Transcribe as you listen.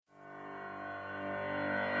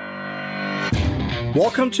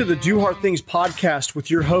Welcome to the Do Hard Things podcast with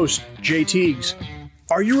your host, Jay Teagues.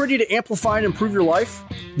 Are you ready to amplify and improve your life?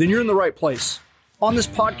 Then you're in the right place. On this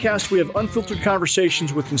podcast, we have unfiltered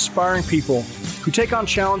conversations with inspiring people who take on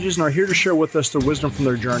challenges and are here to share with us their wisdom from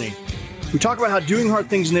their journey. We talk about how doing hard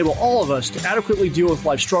things enable all of us to adequately deal with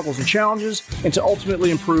life's struggles and challenges and to ultimately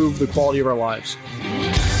improve the quality of our lives.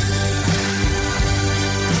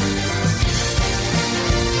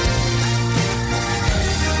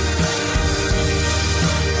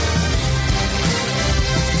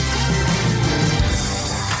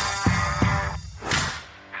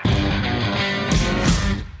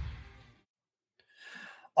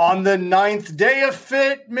 On the 9th day of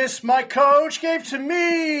Fitmas, my coach gave to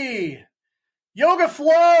me Yoga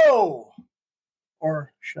Flow,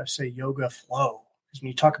 or should I say Yoga Flow? Because when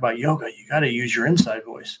you talk about yoga, you got to use your inside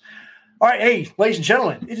voice. All right, hey, ladies and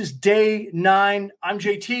gentlemen, it is day 9. I'm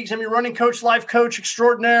Jay Teagues. I'm your running coach, life coach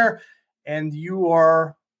extraordinaire, and you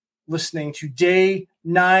are listening to day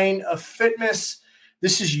 9 of Fitmas.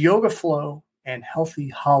 This is Yoga Flow and Healthy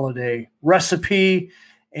Holiday Recipe,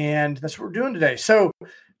 and that's what we're doing today. So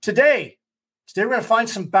Today we're going to find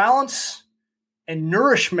some balance and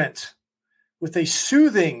nourishment with a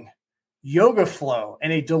soothing yoga flow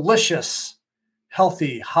and a delicious,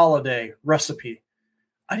 healthy holiday recipe.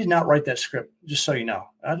 I did not write that script, just so you know.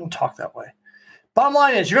 I don't talk that way. Bottom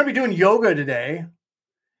line is, you're going to be doing yoga today.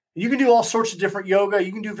 You can do all sorts of different yoga.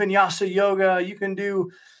 You can do vinyasa yoga. You can do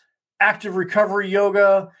active recovery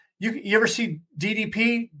yoga. You ever see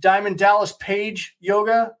DDP, Diamond Dallas Page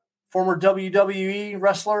yoga? Former WWE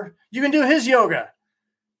wrestler, you can do his yoga.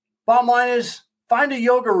 Bottom line is, find a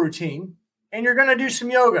yoga routine, and you're going to do some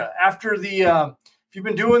yoga. After if you've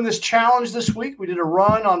been doing this challenge this week, we did a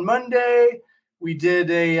run on Monday. We did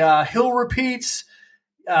a hill repeats.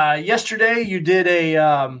 Yesterday, you did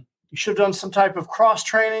you should have done some type of cross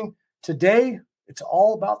training. Today, it's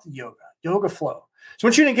all about the yoga flow. So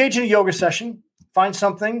once you engage in a yoga session, find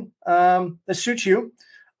something that suits you.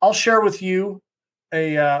 I'll share with you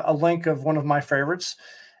a link of one of my favorites,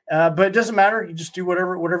 but it doesn't matter. You just do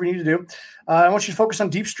whatever you need to do. I want you to focus on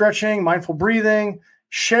deep stretching, mindful breathing.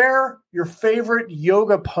 Share your favorite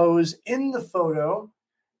yoga pose in the photo,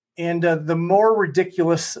 and the more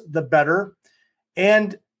ridiculous, the better.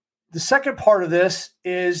 And the second part of this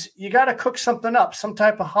is you got to cook something up, some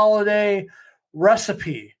type of holiday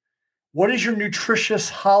recipe. What is your nutritious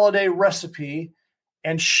holiday recipe?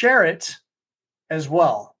 And share it as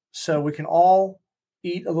well, so we can all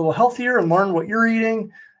eat a little healthier and learn what you're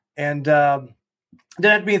eating. And it doesn't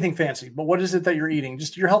have to be anything fancy, but what is it that you're eating?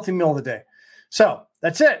 Just your healthy meal of the day. So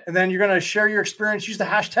that's it. And then you're going to share your experience. Use the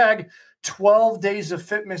hashtag 12 days of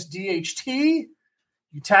Fitmas DHT.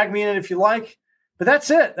 You tag me in it if you like, but that's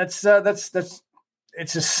it. That's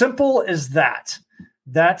it's as simple as that.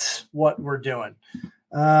 That's what we're doing.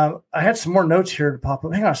 I had some more notes here to pop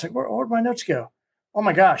up. Hang on a second. Where'd my notes go? Oh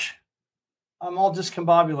my gosh. I'm all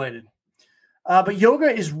discombobulated. But yoga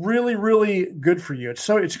is really, really good for you.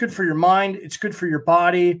 It's good for your mind. It's good for your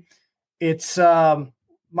body. It's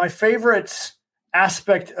my favorite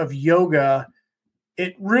aspect of yoga.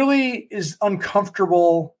 It really is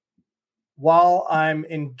uncomfortable while I'm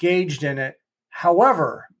engaged in it.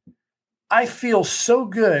 However, I feel so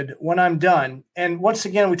good when I'm done. And once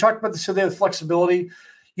again, we talked about this today with flexibility.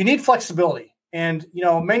 You need flexibility. And,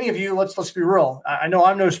 many of you, let's be real. I know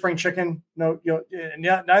I'm no spring chicken. No,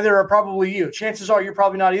 neither are probably you. Chances are you're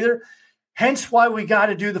probably not either. Hence why we got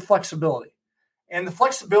to do the flexibility. And the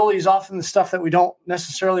flexibility is often the stuff that we don't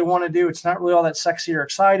necessarily want to do. It's not really all that sexy or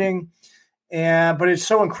exciting, but it's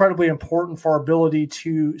so incredibly important for our ability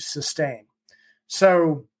to sustain.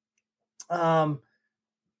 So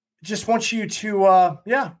just want you to,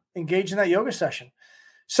 engage in that yoga session.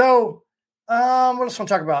 So what else I want to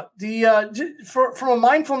talk about? From a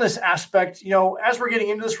mindfulness aspect, as we're getting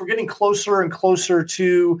into this, we're getting closer and closer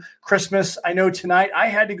to Christmas. I know tonight I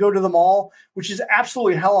had to go to the mall, which is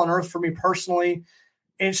absolutely hell on earth for me personally.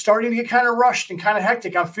 And it's starting to get kind of rushed and kind of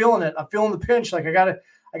hectic. I'm feeling it. I'm feeling the pinch. Like I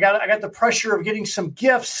got the pressure of getting some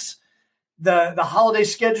gifts, the holiday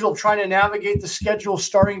schedule, trying to navigate the schedule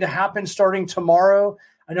starting to happen starting tomorrow.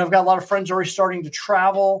 I know I've got a lot of friends already starting to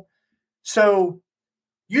travel. So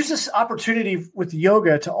use this opportunity with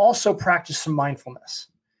yoga to also practice some mindfulness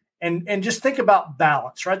and just think about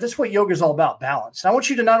balance, right? That's what yoga is all about, balance. And I want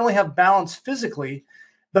you to not only have balance physically,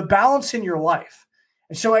 but balance in your life.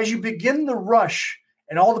 And so as you begin the rush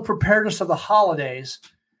and all the preparedness of the holidays,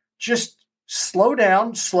 just slow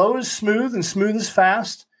down. Slow is smooth and smooth is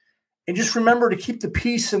fast. And just remember to keep the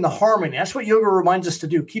peace and the harmony. That's what yoga reminds us to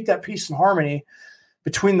do. Keep that peace and harmony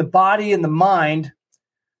between the body and the mind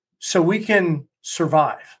so we can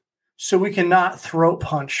survive. so we cannot throat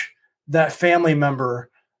punch that family member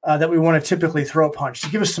that we want to typically throat punch, to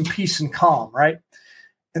give us some peace and calm, right?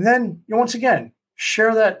 And then, once again,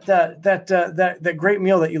 share that great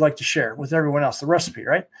meal that you like to share with everyone else, the recipe,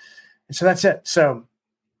 right? And so that's it. So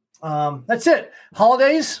that's it.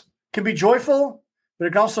 Holidays can be joyful, but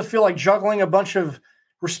it can also feel like juggling a bunch of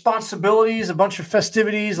responsibilities, a bunch of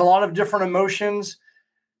festivities, a lot of different emotions.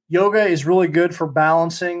 Yoga is really good for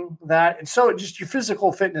balancing that. And so just your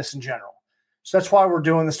physical fitness in general. So that's why we're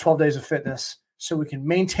doing this 12 days of fitness, so we can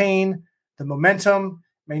maintain the momentum,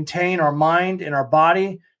 maintain our mind and our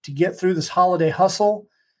body to get through this holiday hustle.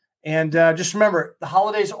 And just remember, the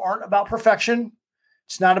holidays aren't about perfection.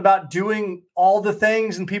 It's not about doing all the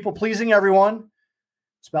things and people pleasing everyone.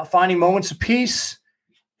 It's about finding moments of peace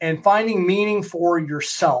and finding meaning for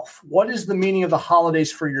yourself. What is the meaning of the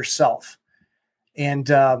holidays for yourself? And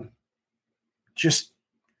just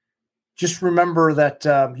remember that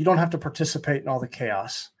you don't have to participate in all the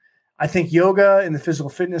chaos. I think yoga and the physical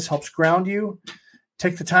fitness helps ground you.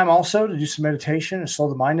 Take the time also to do some meditation and slow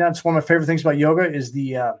the mind down. It's one of my favorite things about yoga is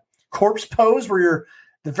the corpse pose, where you're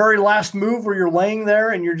the very last move, where you're laying there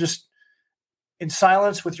and you're just in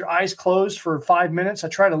silence with your eyes closed for 5 minutes. I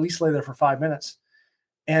try to at least lay there for 5 minutes.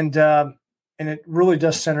 And it really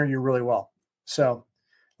does center you really well. So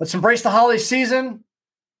let's embrace the holiday season.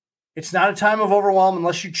 It's not a time of overwhelm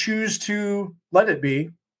unless you choose to let it be,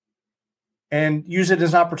 and use it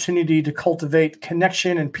as an opportunity to cultivate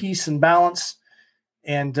connection and peace and balance.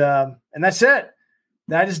 And that's it.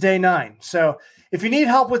 That is day 9. So if you need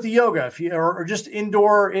help with the yoga, or just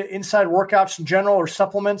inside workouts in general, or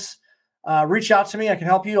supplements, reach out to me. I can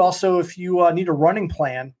help you. Also, if you need a running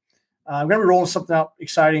plan, I'm going to be rolling something out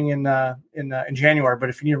exciting in January. But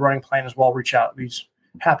if you need a running plan as well, reach out. I'd be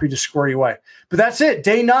happy to square you away. But that's it.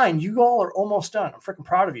 Day 9. You all are almost done. I'm freaking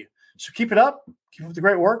proud of you. So keep it up. Keep up the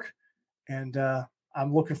great work. And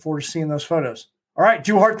I'm looking forward to seeing those photos. All right.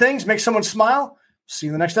 Do hard things. Make someone smile. See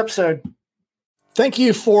you in the next episode. Thank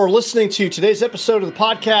you for listening to today's episode of the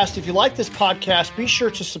podcast. If you like this podcast, be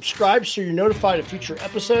sure to subscribe so you're notified of future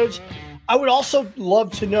episodes. I would also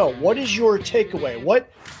love to know, what is your takeaway?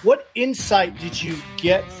 What insight did you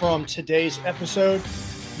get from today's episode?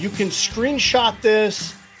 You can screenshot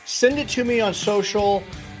this, send it to me on social,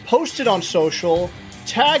 post it on social,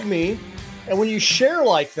 tag me, and when you share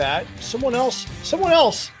like that, someone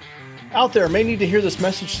else out there may need to hear this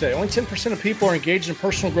message today. Only 10% of people are engaged in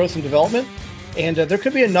personal growth and development, and there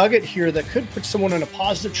could be a nugget here that could put someone in a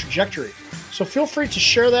positive trajectory. So feel free to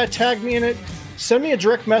share that, tag me in it, send me a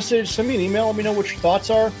direct message, send me an email, let me know what your thoughts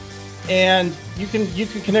are. And you can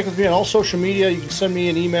connect with me on all social media. You can send me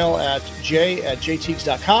an email at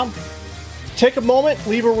j@jteagues.com. Take a moment,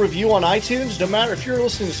 leave a review on iTunes. No matter if you're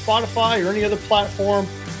listening to Spotify or any other platform,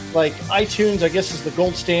 like iTunes, I guess, is the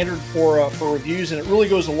gold standard for reviews, and it really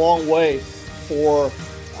goes a long way for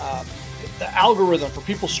the algorithm, for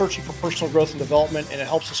people searching for personal growth and development, and it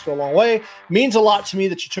helps us go a long way. It means a lot to me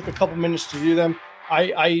that you took a couple minutes to do them.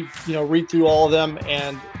 I read through all of them,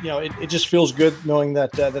 and it just feels good knowing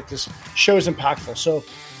that this show is impactful. So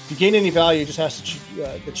if you gain any value, just ask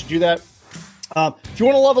that you do that. If you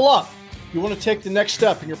want to level up, you want to take the next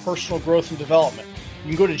step in your personal growth and development,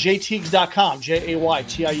 you can go to jteagues.com,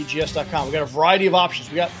 jaytiegs.com. We got a variety of options.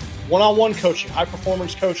 We got one-on-one coaching,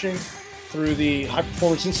 high-performance coaching through the High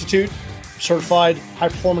Performance Institute, certified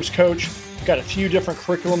high-performance coach. We've got a few different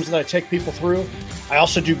curriculums that I take people through. I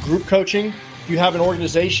also do group coaching. If you have an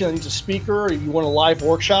organization that needs a speaker, or you want a live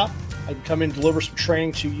workshop, I can come in and deliver some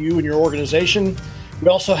training to you and your organization. We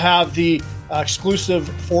also have the exclusive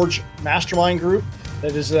Forge Mastermind group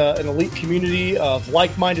that is an elite community of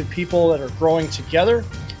like-minded people that are growing together.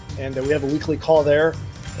 And we have a weekly call there.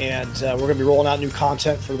 And we're going to be rolling out new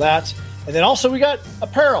content for that. And then also we got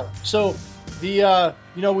apparel. So we've got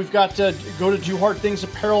to go to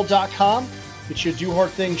dohardthingsapparel.com. Get you a Do Hard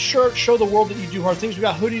Things shirt. Show the world that you do hard things. We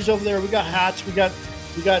got hoodies over there. We got hats. We got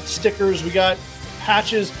stickers. We got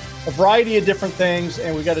patches. A variety of different things,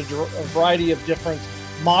 and we got a variety of different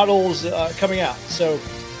models coming out. So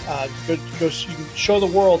go. You can show the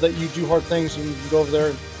world that you do hard things, and you can go over there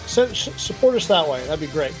and support us that way. That'd be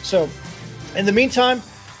great. So, in the meantime,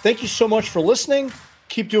 thank you so much for listening.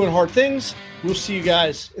 Keep doing hard things. We'll see you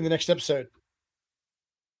guys in the next episode.